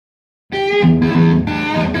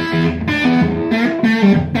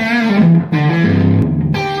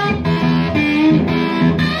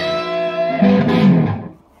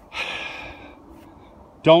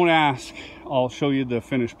Don't ask, I'll show you the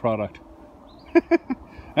finished product.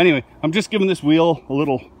 Anyway, I'm just giving this wheel a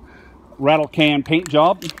little rattle can paint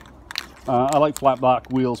job. I like flat black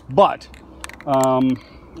wheels, but I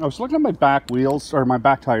was looking at my back wheels, or my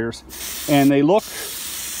back tires, and they look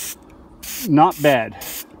not bad.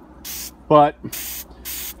 But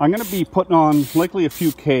I'm going to be putting on likely a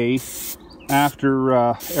few K after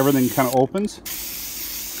everything kind of opens.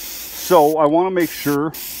 So I want to make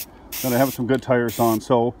sure that I have some good tires on.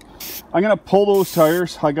 So I'm going to pull those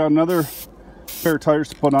tires. I got another pair of tires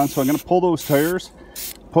to put on, so I'm going to pull those tires,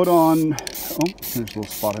 put on, oh, there's a little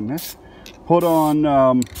spot in this, put on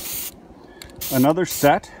another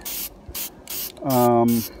set,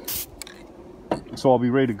 so I'll be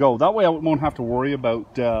ready to go. That way I won't have to worry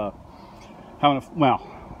about having a, well,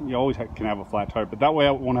 you always can have a flat tire, but that way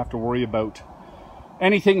I won't have to worry about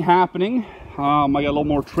anything happening. I got a little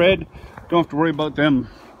more tread, don't have to worry about them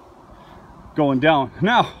going down.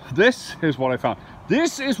 Now, this is what I found.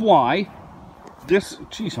 This is why,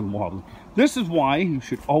 geez, I'm wobbling. This is why you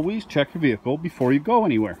should always check your vehicle before you go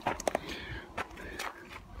anywhere.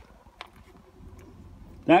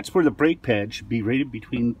 That's where the brake pad should be rated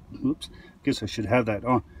between, oops, guess I should have that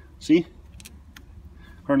on. See?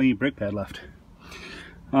 Hardly any brake pad left.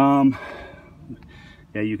 Yeah,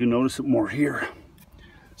 you can notice it more here.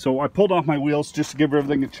 So I pulled off my wheels just to give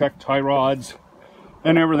everything a check, tie rods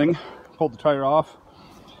and everything. Pulled the tire off,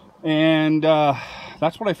 and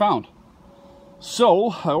that's what I found.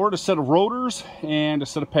 So I ordered a set of rotors and a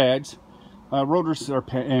set of pads. Rotors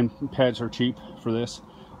and pads are cheap for this.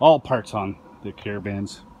 All parts on the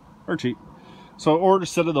caravans are cheap. So I ordered a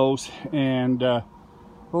set of those, and they'll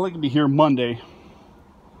likely be here Monday.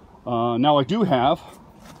 Now I do have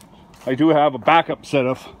a backup set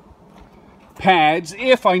of pads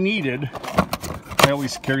if I needed. I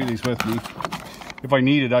always carry these with me. If I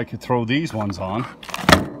needed, I could throw these ones on,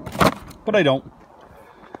 but I don't.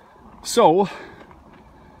 So,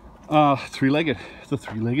 the three-legged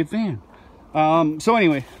van. So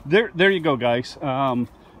anyway, there you go, guys. If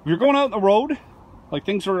you're going out on the road, like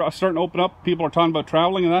things are starting to open up, people are talking about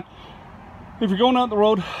traveling and that. If you're going out on the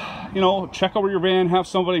road, you know, check over your van, have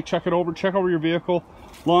somebody check it over, check over your vehicle,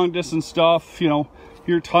 long distance stuff, you know,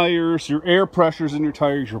 your tires, your air pressures in your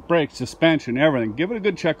tires, your brakes, suspension, everything. Give it a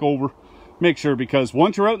good check over. Make sure, because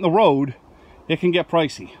once you're out in the road, it can get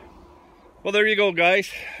pricey. Well, there you go,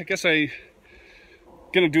 guys. I guess I'm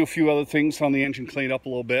gonna do a few other things on the engine, clean it up a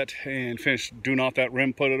little bit, and finish doing off that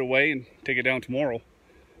rim, put it away, and take it down tomorrow.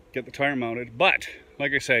 Get the tire mounted. But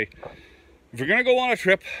like I say, if you're gonna go on a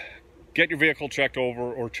trip, get your vehicle checked over,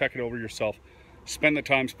 or check it over yourself. Spend the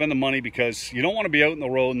time, spend the money, because you don't want to be out in the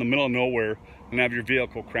road in the middle of nowhere and have your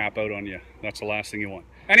vehicle crap out on you. That's the last thing you want.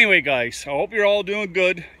 Anyway, guys, I hope you're all doing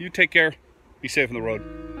good. You take care. Be safe on the road.